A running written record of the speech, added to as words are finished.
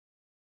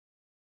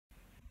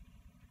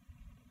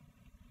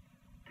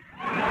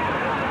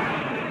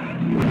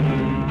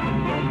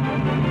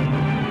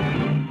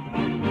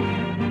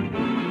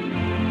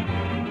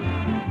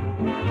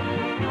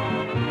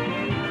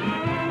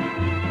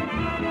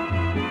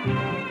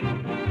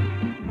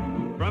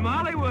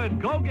good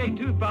Colgate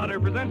tooth powder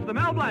presents the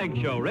Mel Blanc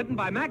Show, written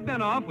by Mac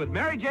Benoff with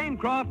Mary Jane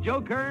Croft,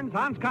 Joe Kearns,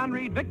 Hans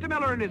Conried, Victor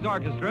Miller and his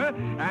orchestra,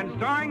 and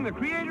starring the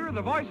creator of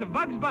the voice of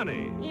Bugs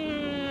Bunny.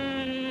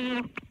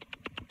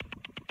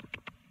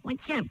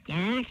 What's up,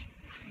 Doc?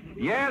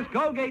 Yes,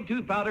 Colgate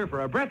tooth powder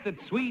for a breath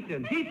that's sweet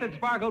and teeth that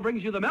sparkle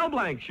brings you the Mel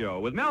Blanc Show,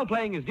 with Mel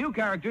playing his new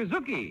character,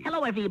 Zookie.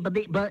 Hello,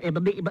 everybody. Hello,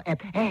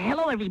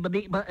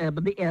 everybody.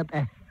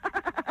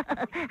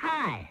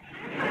 Hi.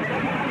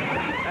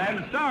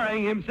 And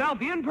starring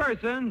himself in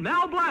person,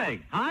 Mel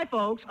Blanc. Hi,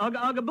 folks. Ugga,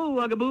 ugga, boo,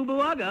 ugga, boo,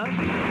 boo, ugga.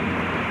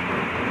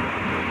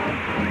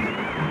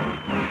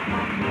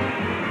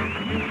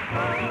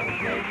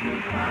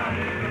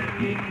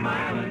 Keep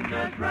smiling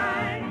just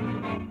right.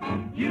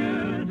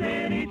 Use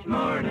it each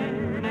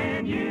morning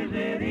and use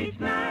it each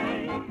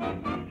night.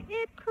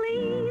 It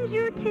cleans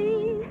your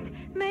teeth,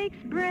 makes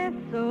breath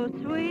so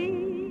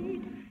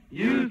sweet.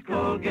 Use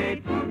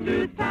Colgate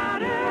tooth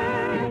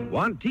powder.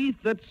 Want teeth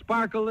that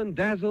sparkle and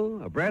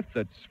dazzle, a breath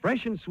that's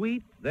fresh and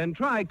sweet? Then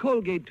try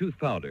Colgate tooth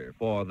powder,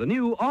 for the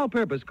new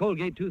all-purpose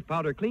Colgate tooth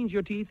powder cleans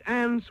your teeth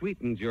and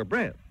sweetens your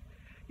breath.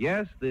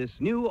 Yes, this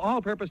new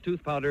all-purpose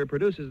tooth powder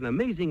produces an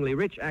amazingly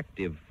rich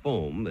active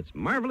foam that's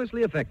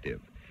marvelously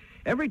effective.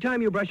 Every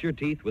time you brush your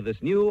teeth with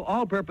this new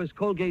all-purpose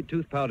Colgate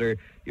tooth powder,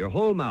 your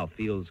whole mouth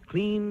feels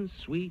clean,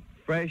 sweet,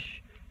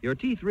 fresh. Your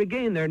teeth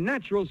regain their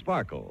natural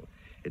sparkle.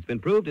 It's been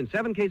proved in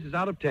 7 cases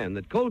out of 10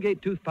 that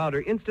Colgate tooth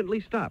powder instantly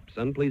stops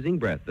unpleasing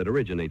breath that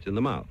originates in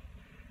the mouth.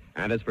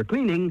 And as for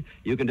cleaning,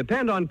 you can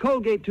depend on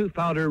Colgate tooth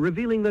powder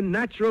revealing the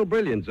natural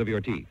brilliance of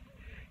your teeth.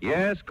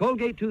 Yes,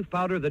 Colgate tooth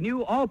powder, the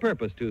new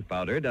all-purpose tooth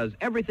powder, does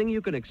everything you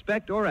can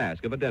expect or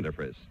ask of a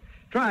dentifrice.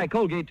 Try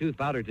Colgate tooth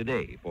powder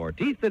today for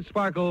teeth that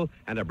sparkle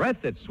and a breath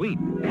that's sweet.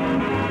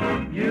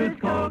 Use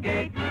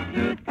Colgate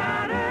tooth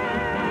powder.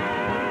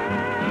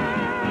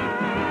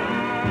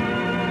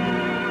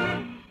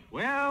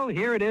 Well,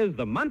 here it is,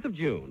 the month of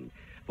June.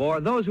 For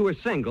those who are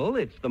single,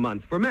 it's the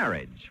month for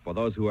marriage. For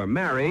those who are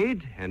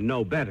married and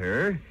know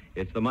better,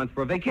 it's the month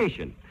for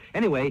vacation.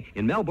 Anyway,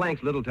 in Mel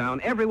Blanc's little town,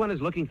 everyone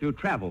is looking through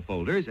travel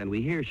folders, and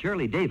we hear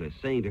Shirley Davis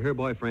saying to her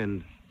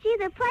boyfriend, Gee,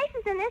 the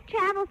places in this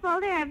travel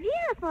folder are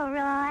beautiful,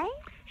 Roy.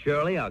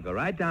 Shirley, I'll go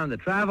right down to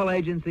the travel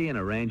agency and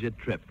arrange a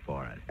trip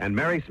for us. and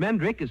Mary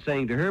Smendrick is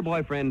saying to her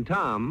boyfriend,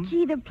 Tom,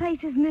 Gee, the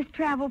places in this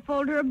travel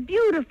folder are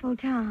beautiful,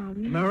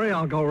 Tom. Mary,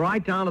 I'll go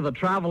right down to the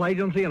travel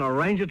agency and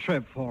arrange a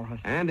trip for us.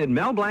 and in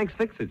Mel Blanc's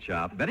Fix-It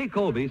shop, Betty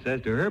Colby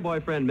says to her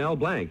boyfriend, Mel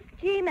Blanc,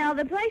 Gee, Mel,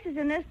 the places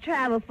in this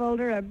travel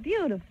folder are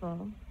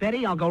beautiful.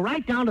 Betty, I'll go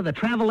right down to the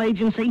travel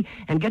agency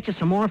and get you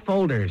some more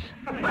folders.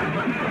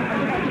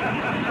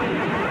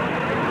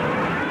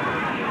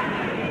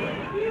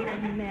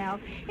 Mel,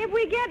 if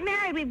we get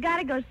married, we've got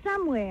to go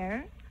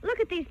somewhere. Look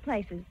at these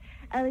places.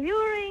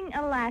 Alluring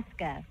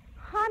Alaska,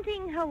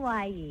 haunting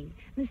Hawaii,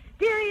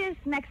 mysterious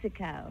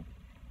Mexico.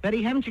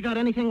 Betty, haven't you got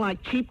anything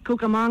like cheap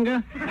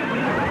Cucamonga?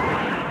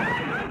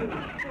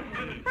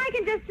 I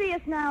can just see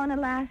us now in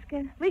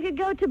Alaska. We could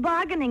go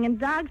tobogganing and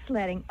dog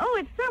sledding. Oh,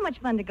 it's so much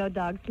fun to go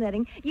dog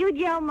sledding. You'd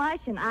yell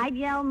mush and I'd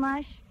yell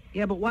mush.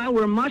 Yeah, but while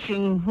we're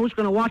mushing, who's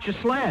going to watch a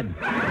sled?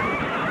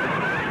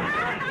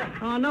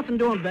 Oh, nothing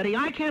doing, Betty.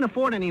 I can't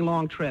afford any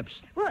long trips.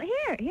 Well,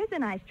 here's a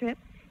nice trip.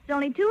 It's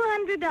only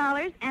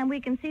 $200, and we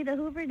can see the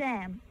Hoover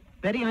Dam.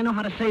 Betty, I know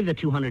how to save the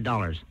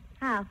 $200.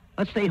 How?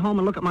 Let's stay home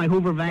and look at my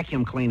Hoover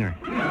vacuum cleaner.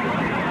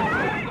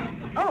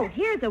 Oh,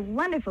 here's a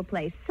wonderful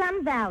place,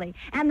 Sun Valley.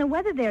 And the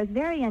weather there is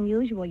very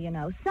unusual, you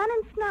know. Sun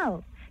and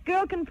snow.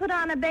 Girl can put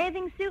on a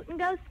bathing suit and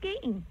go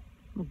skiing.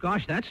 Oh,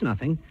 gosh, that's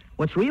nothing.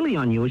 What's really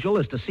unusual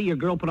is to see your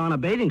girl put on a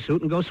bathing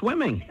suit and go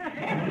swimming.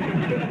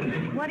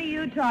 What are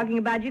you talking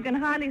about? You can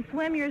hardly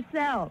swim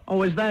yourself.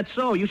 Oh, is that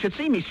so? You should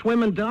see me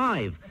swim and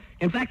dive.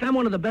 In fact, I'm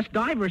one of the best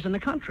divers in the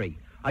country.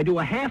 I do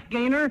a half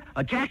gainer,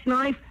 a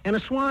jackknife, and a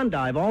swan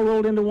dive all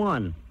rolled into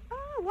one.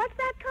 Oh, what's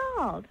that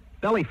called?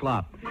 Belly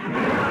flop.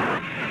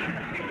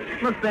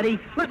 Look, Betty,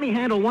 let me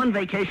handle one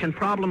vacation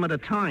problem at a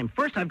time.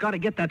 First, I've got to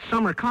get that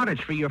summer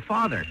cottage for your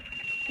father.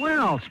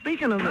 Well,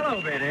 speaking of...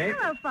 Hello, Betty.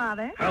 Hello,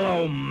 Father.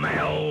 Hello,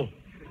 Mel.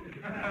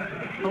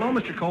 Hello,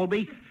 Mr.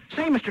 Colby.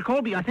 Say, Mr.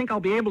 Colby, I think I'll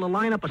be able to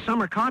line up a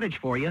summer cottage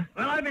for you.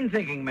 Well, I've been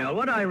thinking, Mel,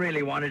 what I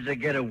really want is to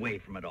get away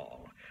from it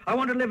all. I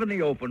want to live in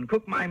the open,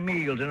 cook my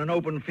meals in an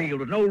open field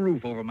with no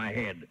roof over my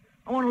head.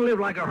 I want to live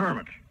like a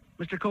hermit.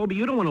 Mr. Colby,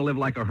 you don't want to live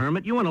like a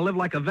hermit. You want to live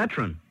like a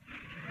veteran.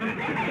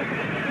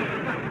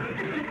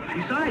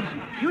 Besides,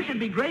 you should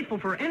be grateful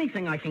for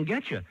anything I can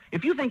get you.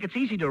 If you think it's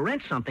easy to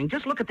rent something,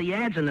 just look at the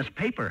ads in this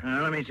paper.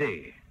 Let me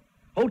see.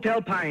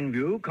 Hotel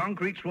Pineview,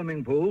 concrete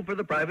swimming pool for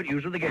the private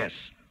use of the guests.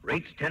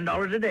 Rates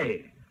 $10 a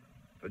day.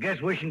 For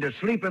guests wishing to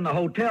sleep in the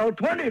hotel,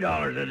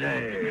 $20 a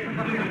day.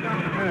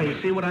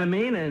 You see what I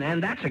mean?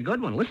 And that's a good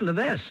one. Listen to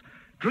this.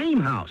 Dream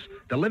house.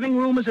 The living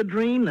room is a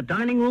dream, the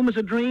dining room is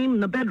a dream,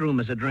 and the bedroom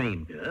is a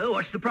dream.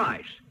 What's the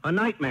price? A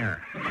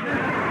nightmare.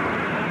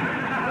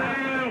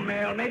 Well,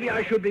 Mel, maybe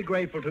I should be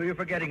grateful to you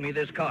for getting me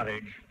this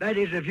cottage. That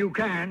is, if you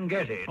can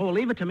get it. Oh,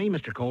 leave it to me,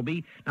 Mr.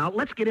 Colby. Now,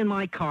 let's get in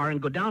my car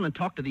and go down and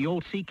talk to the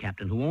old sea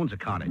captain who owns a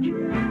cottage.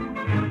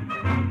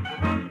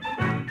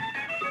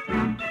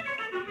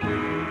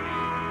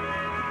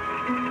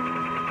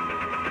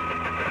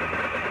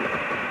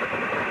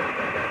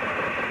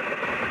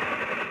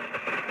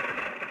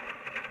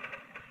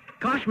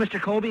 Gosh,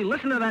 Mr. Colby,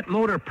 listen to that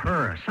motor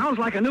purr. Sounds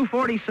like a new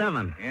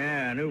 47.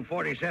 Yeah, new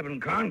 47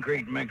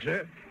 concrete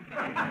mixer.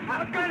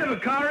 What kind of a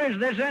car is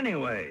this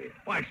anyway?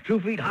 Why, it's 2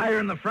 feet higher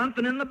in the front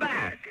than in the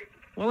back.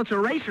 Well, it's a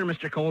racer,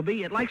 Mr.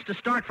 Colby. It likes to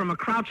start from a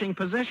crouching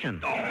position.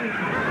 Mel,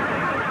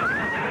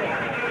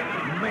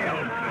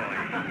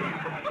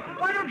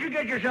 why don't you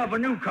get yourself a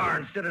new car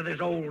instead of this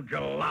old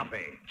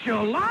jalopy?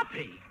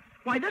 Jalopy?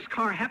 Why, this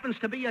car happens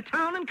to be a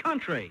town and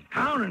country.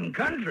 Town and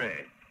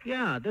country?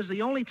 Yeah, this is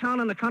the only town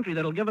in the country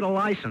that'll give it a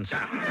license.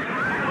 Yes,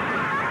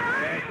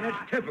 and it's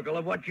typical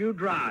of what you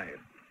drive.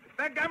 In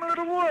fact, I'm a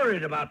little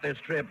worried about this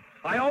trip.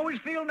 I always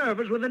feel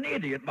nervous with an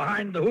idiot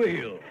behind the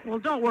wheel. Well,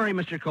 don't worry,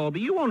 Mr.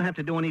 Colby. You won't have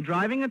to do any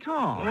driving at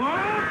all.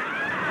 What?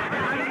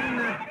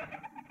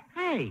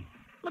 Hey,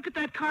 look at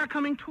that car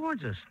coming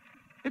towards us.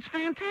 It's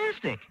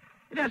fantastic.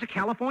 It has a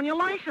California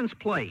license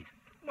plate.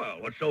 Well,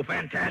 what's so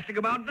fantastic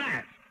about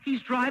that?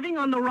 He's driving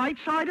on the right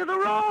side of the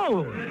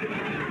road.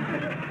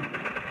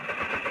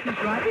 He's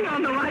driving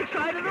on the right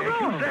side of the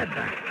road. Who said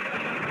that?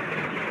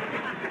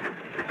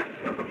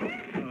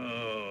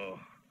 Oh,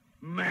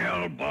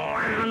 Mel,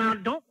 boy. Now,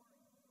 don't...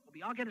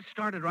 I'll get it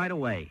started right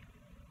away.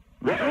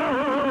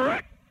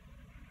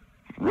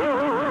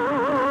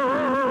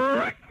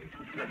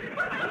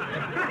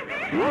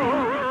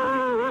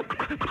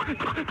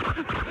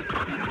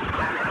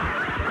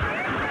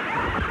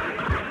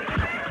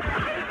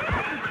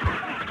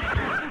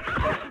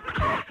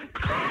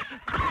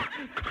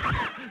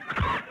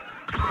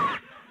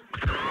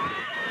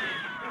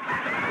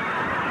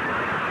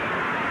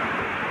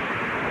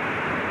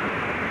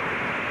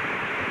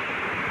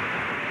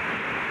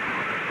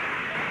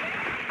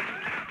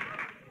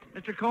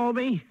 Mr.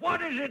 Colby?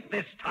 What is it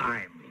this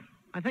time?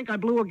 I think I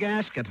blew a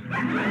gasket.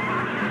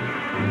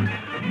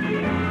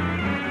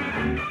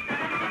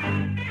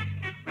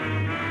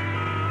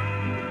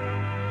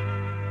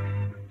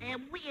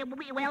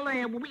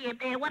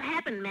 What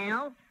happened,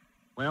 Mel?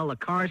 Well, the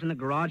car's in the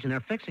garage, and they're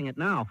fixing it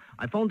now.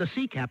 I phoned the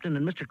sea captain,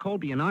 and Mr.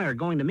 Colby and I are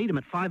going to meet him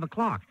at 5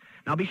 o'clock.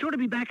 Now, be sure to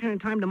be back here in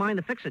time to mind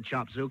the fix-it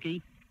shop,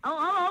 Zuki.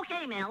 Oh,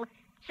 okay, Mel.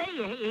 Say,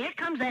 here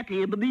comes that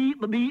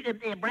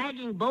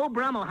bragging Beau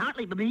Brummel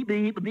Hartley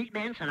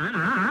Benson.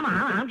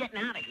 I'm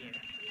getting out of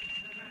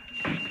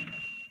here.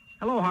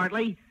 Hello,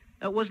 Hartley.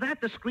 Was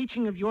that the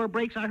screeching of your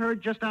brakes I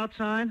heard just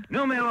outside?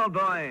 No, Mel, old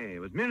boy. It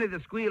was merely the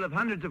squeal of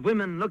hundreds of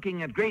women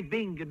looking at great,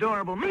 big,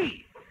 adorable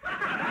me.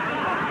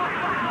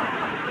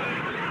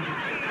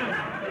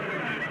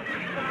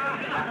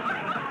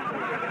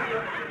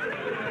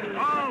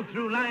 All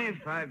through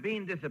life, I've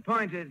been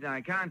disappointed. I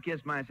can't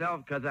kiss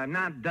myself because I'm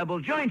not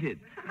double-jointed.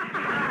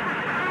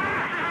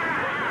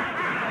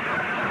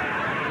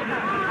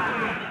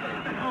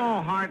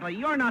 Oh, Hartley,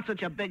 you're not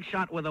such a big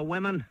shot with the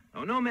women.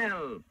 Oh, no,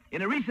 Mel.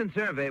 In a recent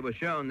survey, it was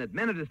shown that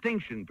men of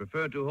distinction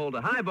prefer to hold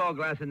a highball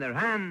glass in their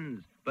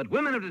hands, but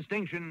women of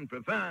distinction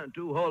prefer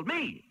to hold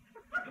me.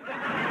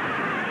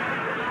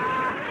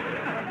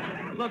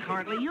 Look,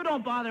 Hartley, you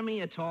don't bother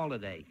me at all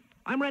today.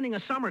 I'm renting a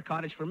summer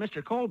cottage for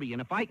Mr. Colby,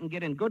 and if I can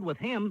get in good with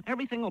him,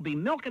 everything will be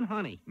milk and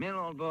honey. Mel,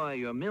 old boy,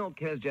 your milk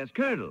has just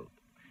curdled.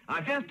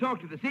 I've just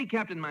talked to the sea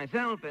captain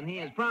myself, and he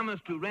has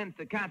promised to rent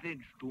the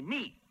cottage to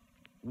me.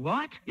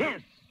 What?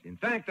 Yes. In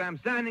fact, I'm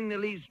signing the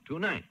lease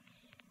tonight.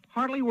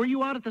 Hartley, were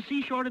you out at the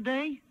seashore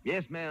today?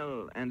 Yes,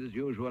 Mel, and as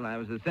usual, I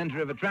was the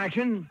center of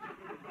attraction.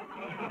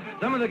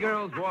 Some of the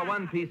girls wore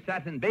one-piece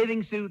satin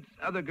bathing suits,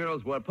 other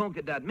girls wore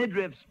polka-dot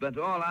midriffs, but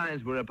all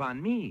eyes were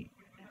upon me.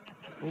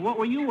 Well, what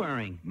were you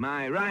wearing?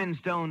 My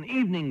rhinestone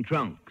evening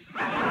trunks.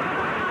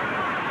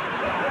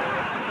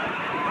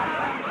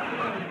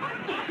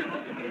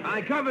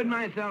 I covered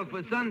myself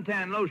with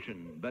suntan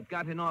lotion, but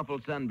got an awful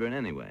sunburn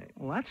anyway.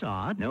 Well, that's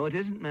odd. No, it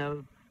isn't,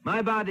 Mel.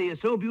 My body is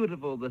so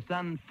beautiful, the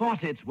sun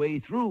fought its way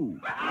through.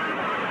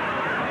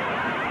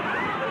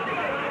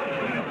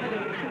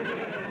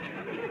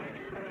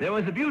 There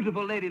was a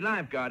beautiful lady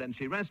lifeguard, and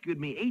she rescued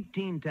me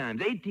 18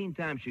 times. 18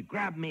 times she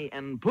grabbed me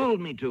and pulled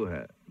me to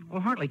her.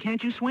 Well, Hartley,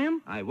 can't you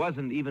swim? I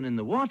wasn't even in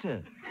the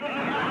water.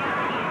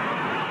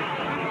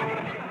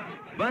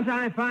 But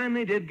I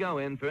finally did go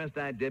in. First,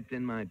 I dipped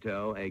in my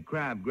toe. A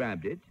crab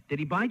grabbed it. Did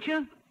he bite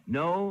you?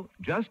 No,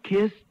 just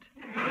kissed.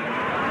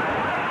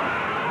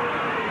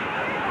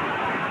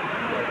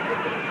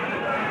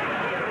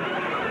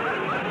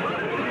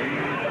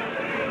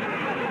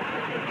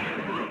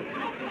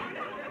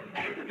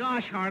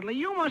 Gosh, Hartley,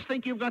 you must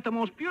think you've got the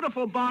most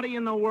beautiful body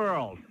in the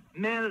world.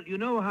 Mel, you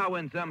know how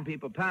when some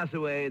people pass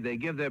away, they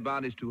give their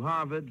bodies to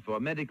Harvard for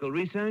medical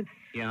research?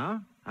 Yeah?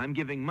 I'm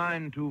giving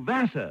mine to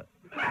Vassar.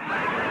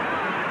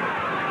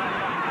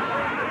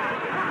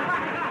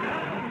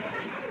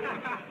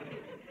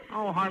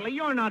 Oh, Hartley,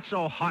 you're not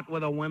so hot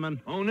with the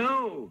women. Oh,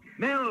 no.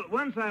 Mel,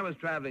 once I was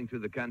traveling through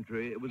the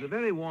country. It was a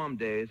very warm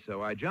day,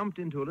 so I jumped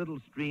into a little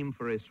stream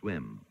for a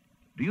swim.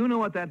 Do you know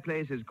what that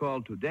place is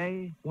called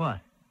today?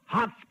 What?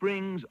 Hot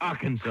Springs,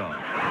 Arkansas.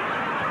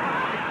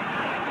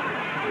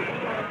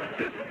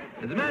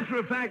 As a matter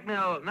of fact,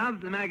 Mel, now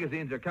that the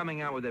magazines are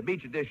coming out with their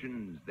beach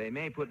editions, they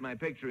may put my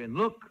picture in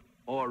Look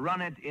or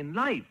run it in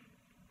Life.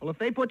 Well, if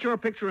they put your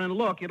picture in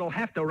Look, it'll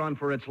have to run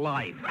for its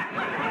life.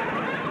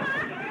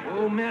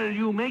 Oh, Mel,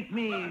 you make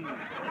me...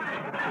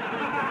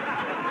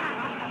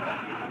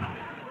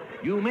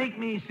 You make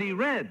me see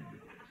red,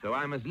 so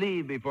I must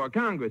leave before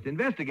Congress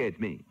investigates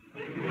me.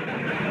 And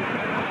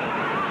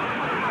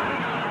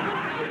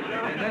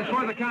as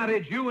for the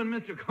cottage, you and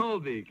Mr.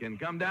 Colby can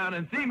come down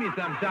and see me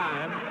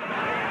sometime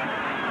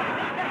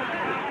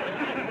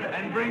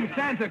and bring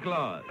Santa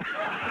Claus.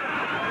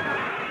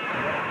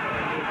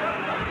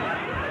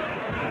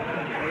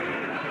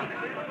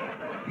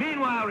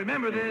 Meanwhile,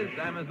 remember this,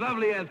 I'm as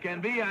lovely as can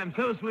be, I'm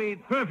so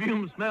sweet,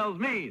 perfume smells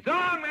me. So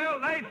long,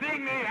 Mel, they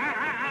sing me.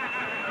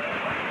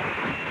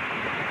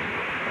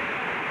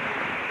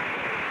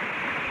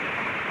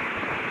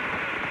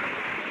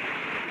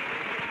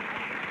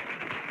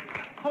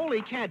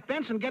 Holy cat,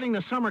 Benson getting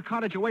the summer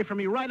cottage away from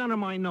me right under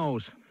my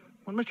nose.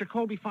 When Mr.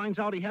 Colby finds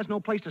out he has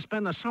no place to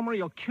spend the summer,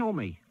 he'll kill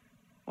me.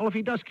 Well, if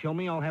he does kill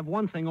me, I'll have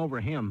one thing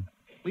over him.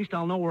 At least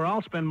I'll know where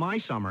I'll spend my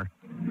summer.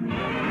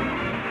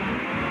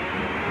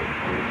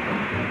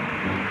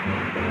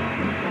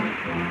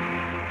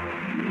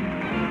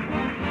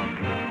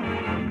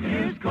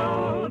 Here's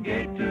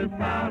Colgate tooth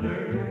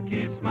powder,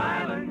 keep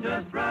smiling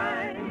just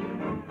right.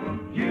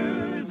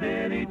 Use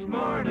it each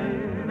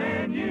morning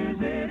and use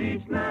it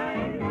each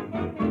night.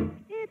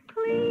 It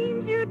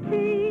cleans your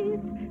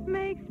teeth,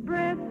 makes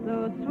breath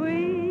so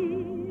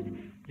sweet.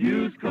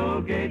 Use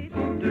Colgate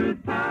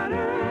tooth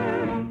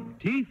powder.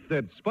 Teeth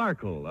that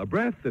sparkle, a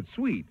breath that's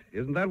sweet.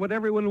 Isn't that what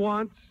everyone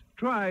wants?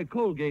 Try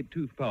Colgate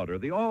tooth powder,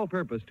 the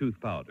all-purpose tooth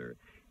powder.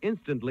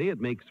 Instantly,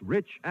 it makes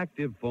rich,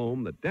 active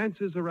foam that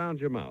dances around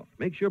your mouth,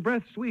 makes your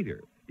breath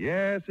sweeter.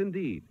 Yes,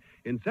 indeed.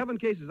 In 7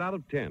 cases out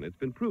of 10, it's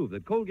been proved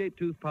that Colgate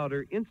tooth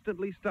powder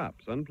instantly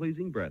stops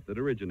unpleasing breath that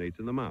originates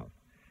in the mouth.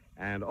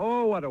 And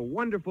oh, what a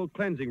wonderful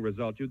cleansing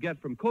result you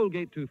get from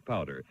Colgate tooth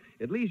powder.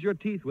 It leaves your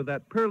teeth with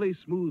that pearly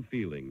smooth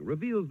feeling,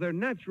 reveals their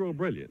natural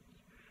brilliance.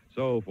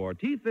 So for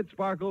teeth that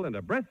sparkle and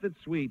a breath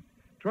that's sweet,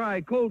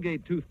 try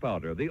Colgate tooth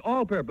powder, the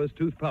all-purpose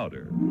tooth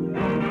powder.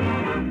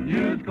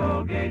 Use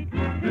Colgate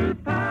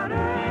tooth powder.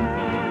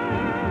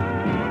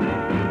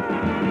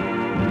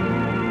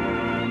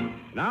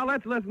 Now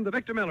let's listen to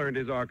Victor Miller and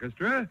his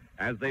orchestra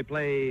as they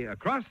play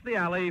Across the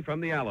Alley from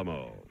the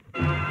Alamo.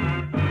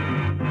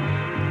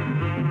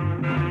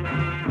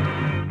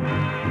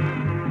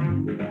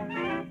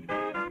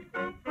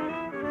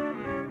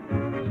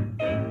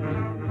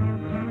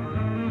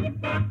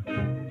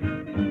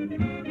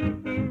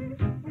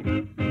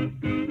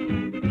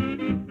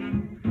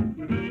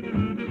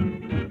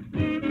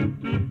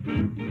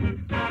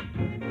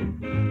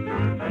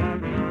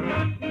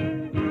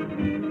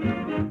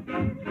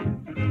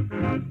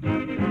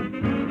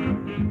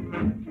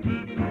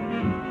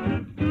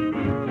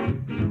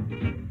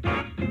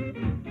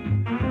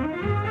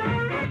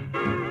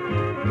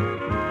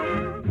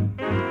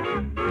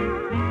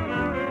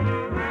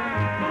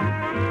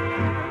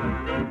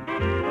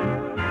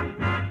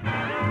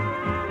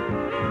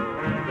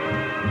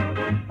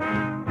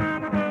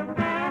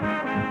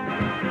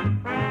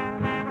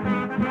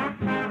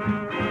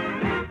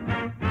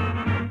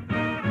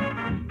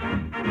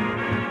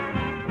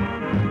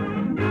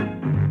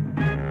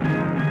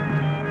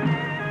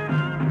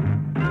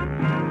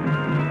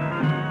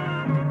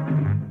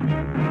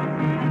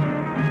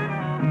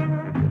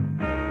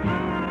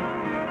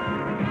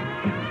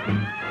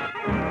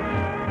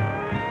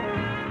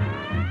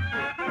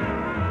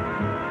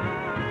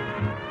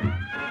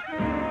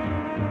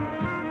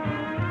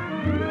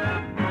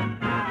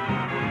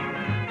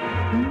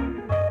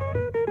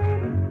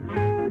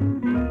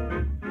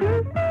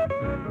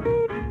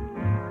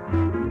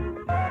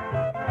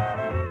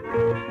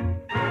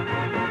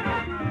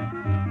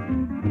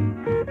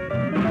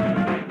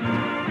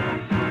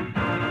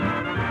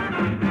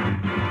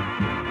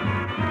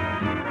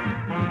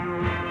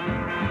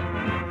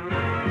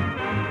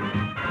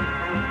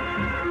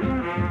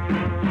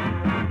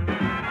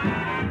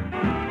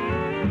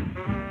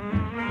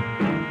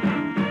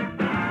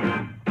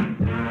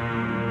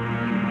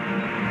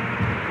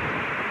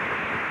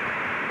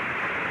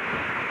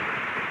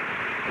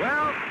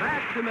 Well,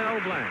 back to Mel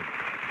Blanc.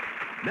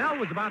 Mel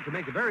was about to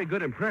make a very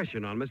good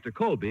impression on Mr.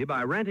 Colby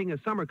by renting a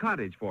summer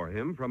cottage for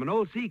him from an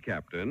old sea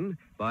captain,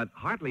 but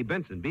Hartley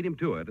Benson beat him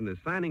to it and is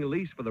signing a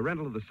lease for the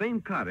rental of the same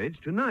cottage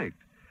tonight.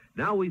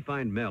 Now we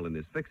find Mel in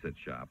his fix-it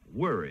shop,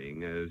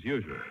 worrying as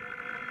usual.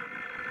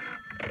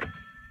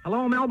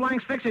 Hello, Mel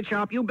Blanc's Fix-It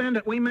Shop. You bend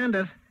it, we mend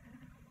it.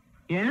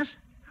 Yes?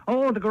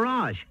 Oh, the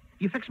garage.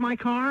 You fixed my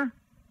car?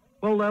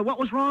 Well, what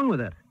was wrong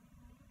with it?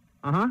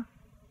 Uh-huh.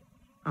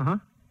 Uh-huh.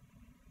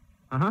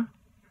 Uh-huh.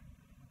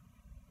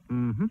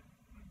 Mm-hmm.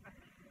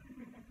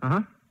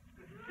 Uh-huh.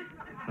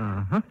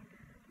 Uh-huh.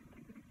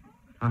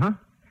 Uh-huh.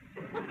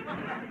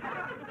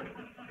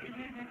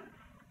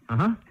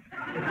 Uh-huh.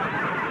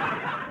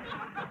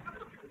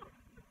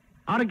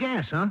 Out of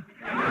gas, huh?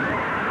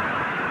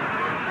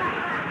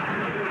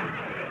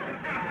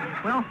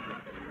 Well,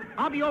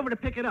 I'll be over to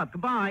pick it up.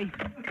 Goodbye.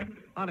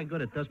 Lot of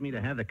good it does me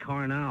to have the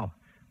car now.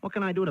 What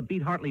can I do to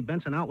beat Hartley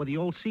Benson out with the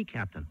old sea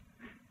captain?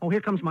 Oh,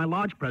 here comes my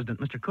lodge president,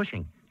 Mr.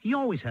 Cushing. He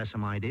always has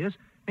some ideas.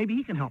 Maybe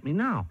he can help me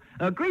now.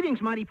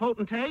 Greetings, mighty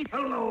potentate.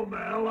 Hello,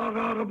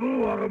 Mel.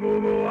 Boo,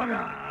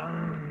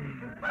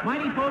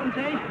 Mighty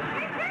potentate.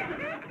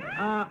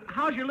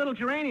 How's your little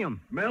geranium?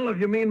 Mel, if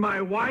you mean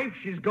my wife,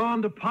 she's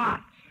gone to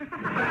pots.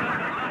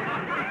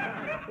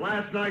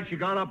 Last night she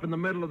got up in the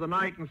middle of the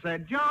night and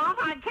said, John,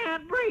 I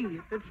can't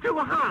breathe. It's too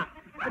hot.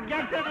 If it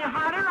gets any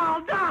hotter,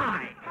 I'll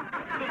die.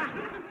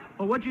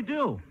 Well, what'd you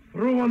do?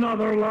 threw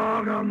another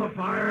log on the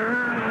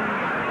fire.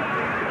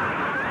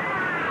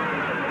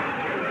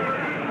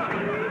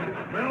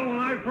 Well, when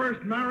I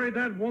first married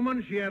that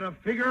woman, she had a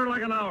figure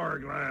like an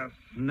hourglass.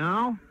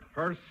 Now?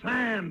 Her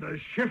sand has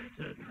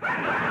shifted.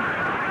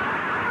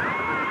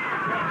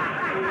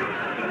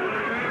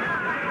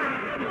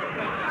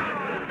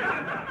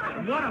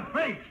 What a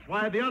face.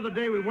 Why, the other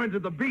day we went to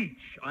the beach.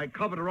 I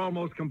covered her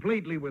almost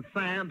completely with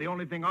sand. The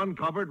only thing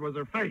uncovered was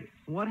her face.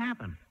 What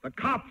happened? The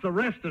cops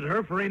arrested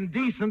her for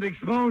indecent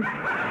exposure. Oh,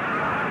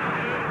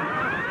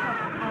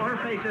 her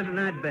face isn't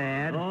that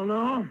bad. Oh,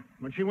 no?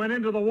 When she went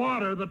into the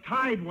water, the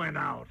tide went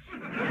out.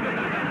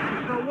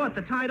 So what?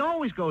 The tide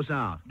always goes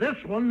out. This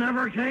one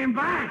never came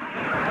back.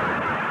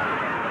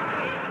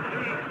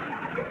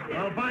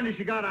 Well, finally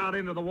she got out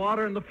into the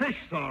water and the fish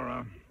saw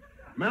her.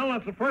 Mel,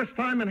 that's the first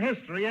time in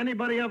history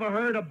anybody ever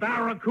heard a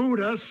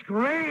barracuda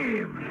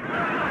scream.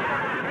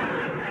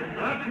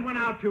 But she went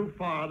out too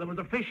far. There was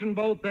a fishing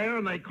boat there,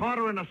 and they caught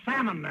her in a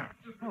salmon net.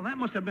 Oh, that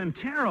must have been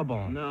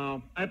terrible.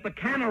 No. At the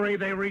cannery,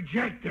 they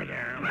rejected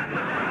her.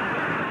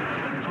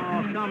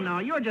 Oh, come now.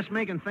 You're just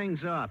making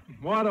things up.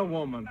 What a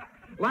woman.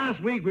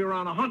 Last week, we were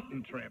on a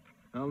hunting trip.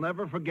 I'll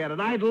never forget it.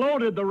 I'd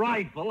loaded the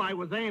rifle. I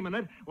was aiming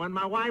it when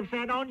my wife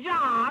said, "Oh,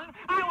 John,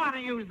 I want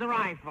to use the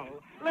rifle.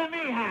 Let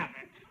me have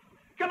it.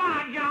 Come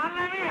on, John,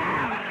 let me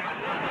have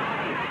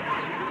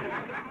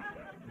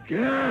it."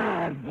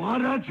 God,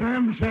 what a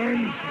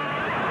temptation.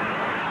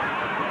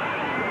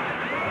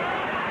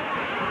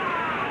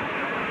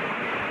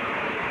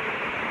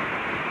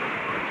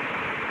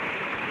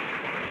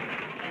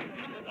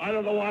 I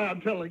don't know why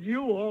I'm telling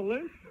you all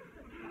this.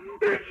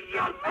 It's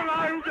just that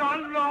I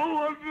don't know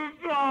what to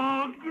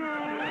talk.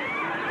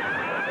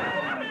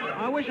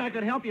 I wish I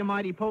could help you,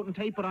 mighty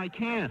potentate, but I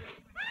can't.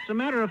 As a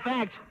matter of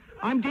fact,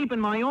 I'm deep in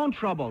my own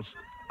troubles.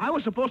 I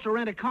was supposed to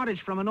rent a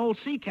cottage from an old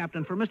sea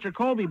captain for Mr.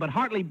 Colby, but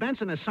Hartley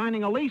Benson is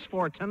signing a lease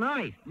for it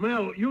tonight.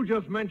 Mel, you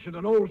just mentioned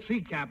an old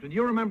sea captain.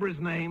 You remember his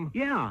name?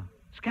 Yeah,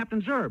 it's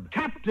Captain Zerb.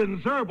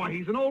 Captain Zerb? Why,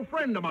 he's an old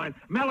friend of mine.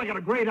 Mel, I got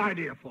a great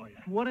idea for you.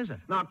 What is it?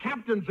 Now,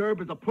 Captain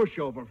Zerb is a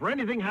pushover for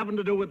anything having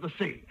to do with the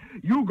sea.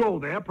 You go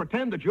there,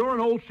 pretend that you're an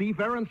old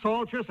seafaring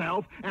salt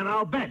yourself, and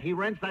I'll bet he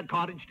rents that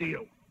cottage to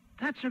you.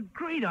 That's a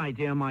great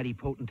idea, mighty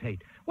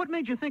potentate. What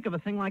made you think of a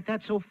thing like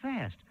that so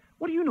fast?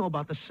 What do you know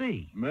about the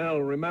sea? Mel,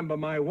 remember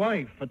my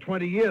wife. For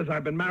 20 years,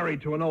 I've been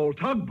married to an old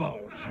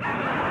tugboat.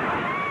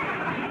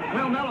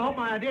 Well, Mel, I hope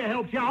my idea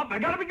helps you out. I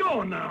gotta be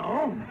going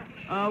now.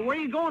 Where are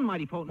you going,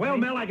 mighty potentate? Well,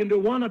 Mel, I can do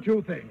one or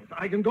two things.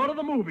 I can go to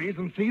the movies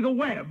and see the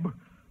web,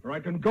 or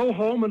I can go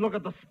home and look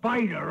at the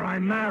spider I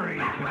married.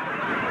 So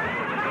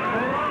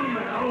long,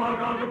 Mel.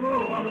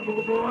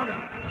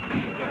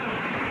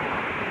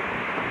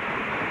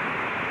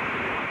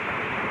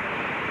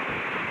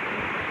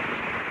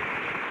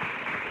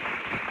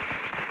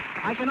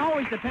 I can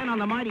always depend on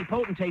the mighty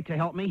potentate to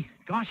help me.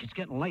 Gosh, it's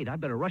getting late. I'd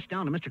better rush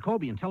down to Mr.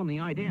 Colby and tell him the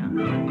idea.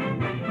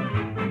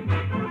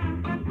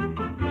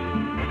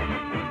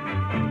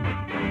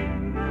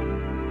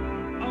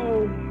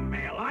 Oh,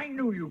 Mel, I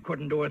knew you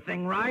couldn't do a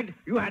thing right.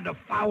 You had to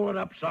foul it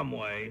up some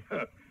way.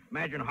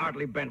 Imagine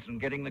Hartley Benson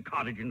getting the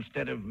cottage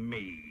instead of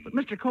me. But,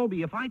 Mr.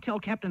 Colby, if I tell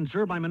Captain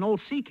Zerb I'm an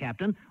old sea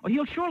captain, well,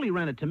 he'll surely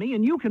rent it to me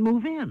and you can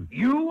move in.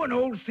 You, an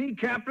old sea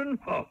captain?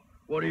 Oh,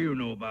 what do you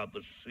know about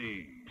the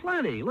sea?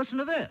 Plenty. Listen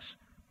to this.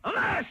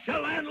 Alas,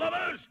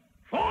 landlubbers,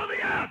 for the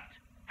aft!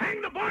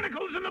 Hang the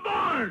barnacles in the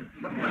barn!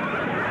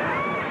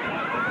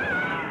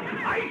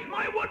 Ice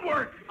my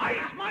woodwork!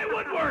 Ice my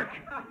woodwork!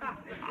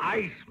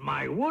 Ice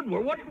my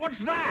woodwork? What's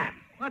that?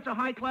 That's a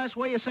high-class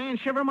way of saying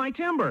shiver my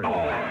timbers. Oh.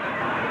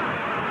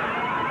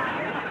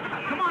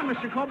 Come on,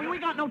 Mr. Colby, we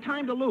got no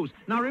time to lose.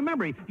 Now,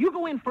 remember, you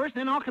go in first,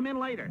 then I'll come in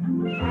later.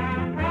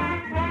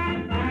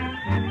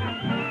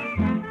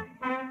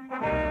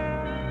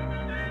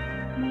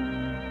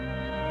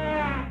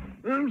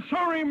 I'm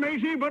sorry,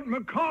 matey, but my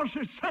course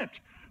is set.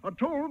 I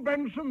told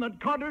Benson that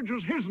cottage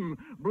was his'n.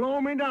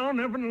 Blow me down,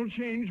 everything'll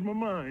change my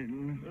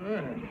mind.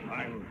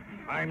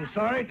 I'm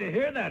sorry to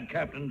hear that,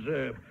 Captain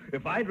Zerb.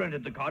 If I'd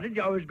rented the cottage,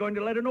 I was going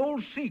to let an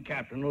old sea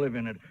captain live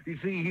in it. You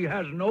see, he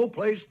has no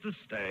place to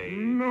stay.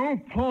 No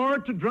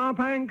port to drop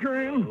anchor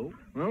in? Oh.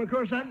 Well, of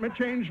course, that may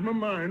change my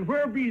mind.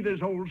 Where be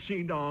this old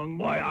sea dog?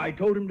 Why, I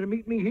told him to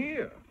meet me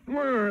here.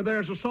 Well,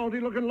 there's a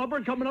salty-looking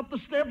lubber coming up the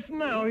steps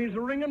now. He's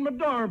ringing my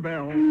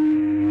doorbell.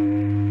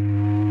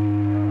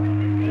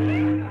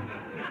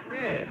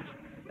 Yes,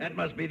 that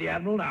must be the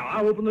Admiral now.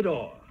 I'll open the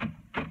door.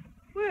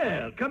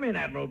 Well, come in,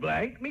 Admiral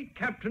Blanc. Meet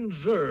Captain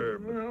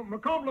Zerb. Well, my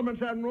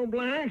compliments, Admiral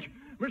Blanc.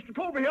 Mr.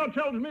 Colby here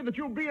tells me that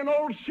you'll be an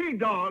old sea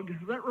dog.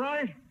 Is that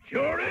right?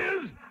 Sure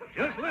is.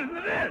 Just listen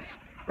to this.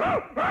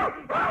 Well,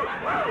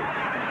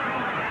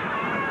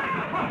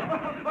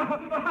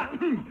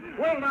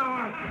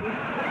 now,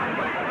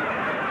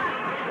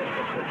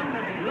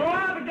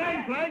 lower the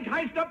gangplank,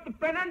 heist up the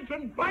pennants,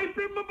 and pipe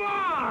him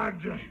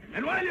aboard.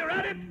 And while you're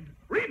at it,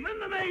 reef in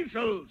the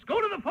mainsails. Go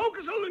to the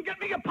forecastle and get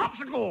me a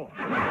popsicle.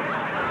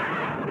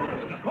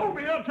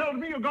 Colby here tells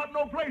me you got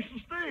no place to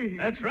stay.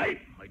 That's right.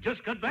 I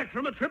just got back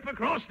from a trip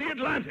across the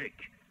Atlantic.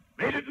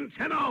 Made it in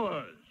 10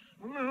 hours.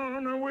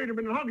 No, wait a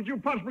minute. How could you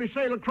possibly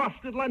sail across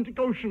the Atlantic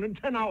Ocean in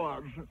 10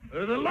 hours?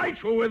 The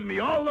lights were with me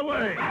all the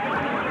way.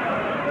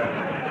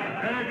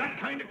 I got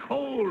kind of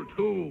cold,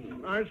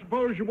 too. I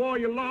suppose you wore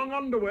your long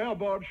underwear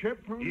aboard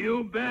ship, huh?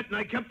 You bet, and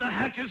I kept the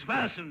hatches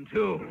fastened,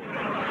 too.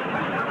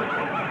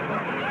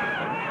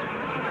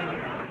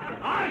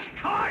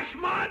 Gosh,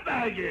 my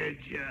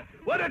baggage.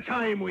 What a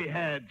time we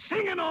had,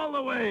 singing all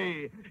the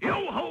way.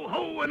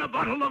 Yo-ho-ho and a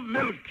bottle of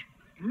milk.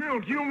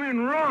 Milk? You mean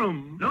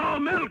rum? No,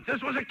 milk.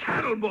 This was a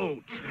cattle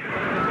boat.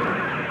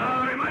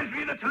 Reminds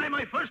me of the time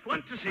I first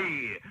went to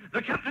sea.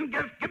 The captain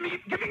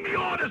giving me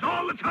orders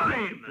all the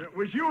time.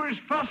 Was you his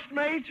first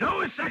mate?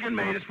 No, his second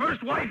mate. His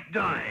first wife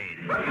died.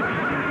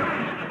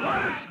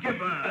 What,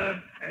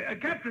 Skipper?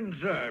 Captain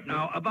Zerb,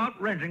 now, about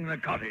renting the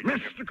cottage.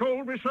 Mr.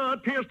 Colby, sir, it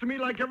appears to me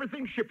like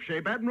everything's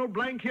shipshape. Admiral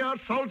Blanc here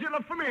solves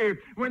enough for me.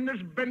 When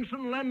this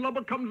Benson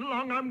landlubber comes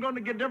along, I'm going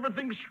to get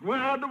everything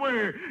squared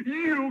away.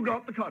 You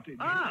got the cottage.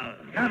 Ah,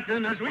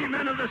 Captain, as we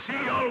men of the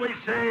sea always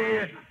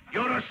say,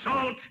 you're a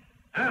salt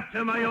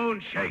after my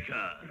own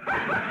shaker.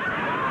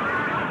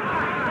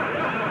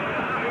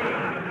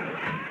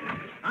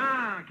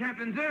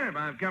 Captain Zerb,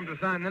 I've come to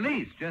sign the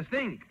lease. Just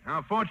think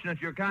how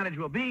fortunate your cottage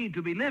will be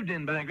to be lived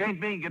in by a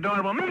great big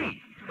adorable me.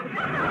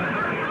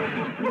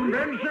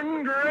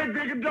 Benson, great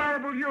big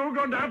adorable, you're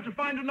going to have to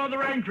find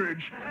another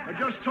anchorage. I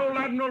just told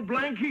Admiral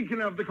Blanc he can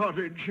have the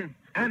cottage.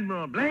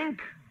 Admiral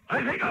Blanc?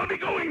 I think I'll be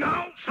going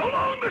now. So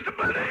long, Mr.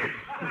 Benny.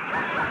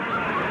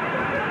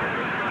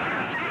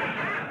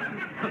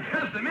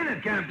 Just a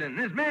minute, Captain.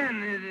 This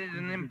man is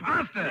an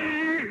imposter.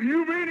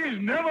 You mean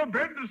he's never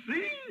been to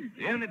sea?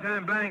 The only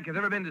time Blanc has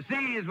ever been to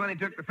sea is when he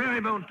took the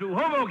ferry boat to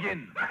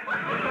Hoboken.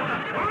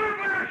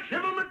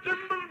 Shiver my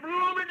timbers,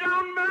 blow me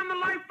down, man the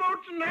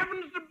lifeboats, and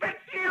heavens to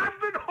Betsy, I've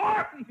been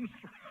horns.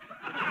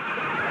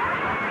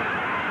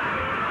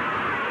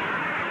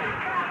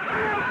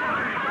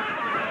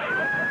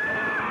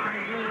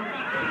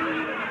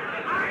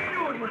 I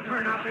knew it would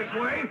turn out this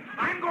way.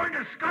 I'm going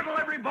to scuttle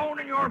every bone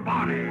in your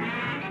body.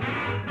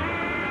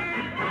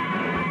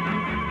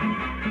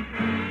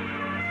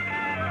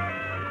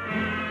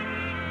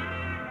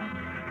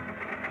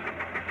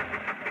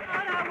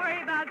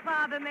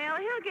 Father, Mel,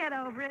 he'll get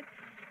over it.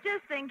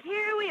 Just think,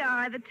 here we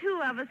are, the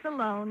two of us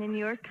alone in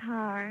your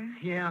car.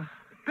 Yeah.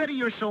 Betty,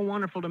 you're so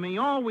wonderful to me,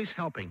 always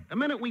helping. The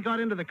minute we got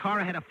into the car,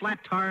 I had a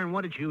flat tire, and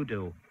what did you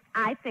do?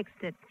 I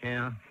fixed it.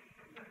 Yeah.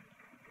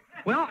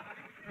 Well,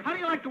 how do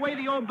you like the way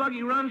the old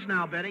buggy runs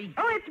now, Betty?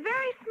 Oh, it's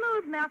very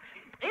smooth, Mel.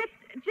 It's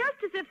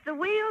just as if the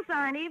wheels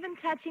aren't even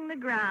touching the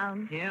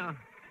ground. Yeah.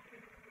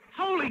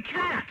 Holy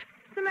cat!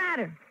 What's the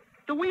matter?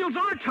 The wheels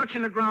are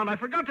touching the ground. I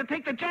forgot to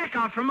take the jack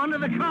out from under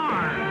the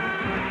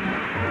car.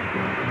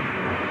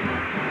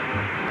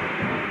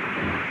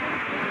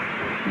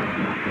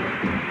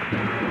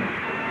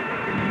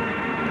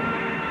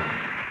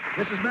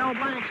 This is Mel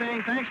Blanc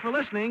saying thanks for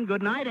listening.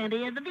 Good night, and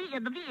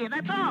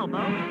that's all,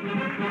 folks.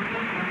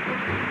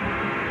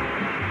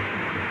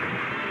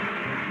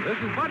 This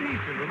is Bud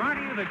Easton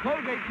reminding you that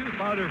Colgate Tooth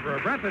Powder for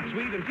a breath that's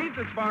sweet and teeth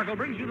that sparkle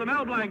brings you the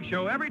Mel Blanc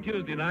Show every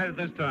Tuesday night at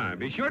this time.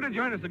 Be sure to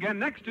join us again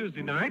next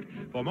Tuesday night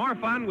for more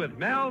fun with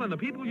Mel and the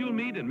people you'll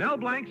meet in Mel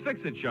Blanc's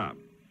Fix-It Shop.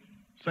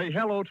 Say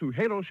hello to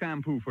Halo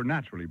Shampoo for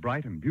naturally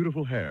bright and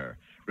beautiful hair.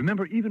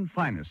 Remember, even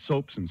finest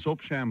soaps and soap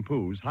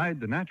shampoos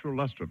hide the natural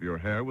luster of your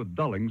hair with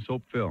dulling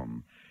soap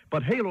film.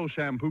 But Halo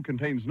Shampoo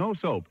contains no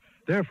soap,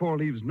 therefore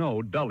leaves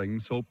no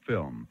dulling soap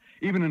film.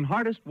 Even in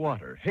hardest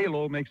water,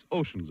 Halo makes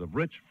oceans of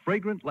rich,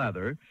 fragrant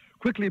lather,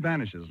 quickly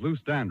banishes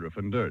loose dandruff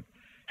and dirt.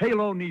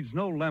 Halo needs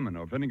no lemon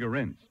or vinegar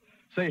rinse.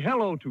 Say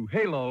hello to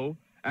Halo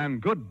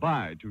and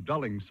goodbye to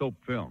dulling soap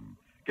film.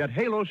 Get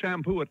Halo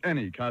Shampoo at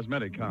any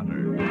cosmetic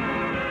counter.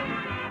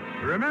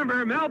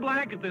 Remember, Mel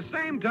Blanc at the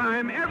same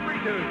time every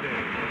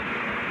Tuesday.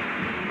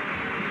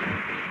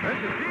 This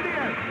is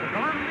CBS, the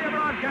Columbia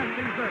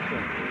Broadcasting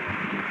System.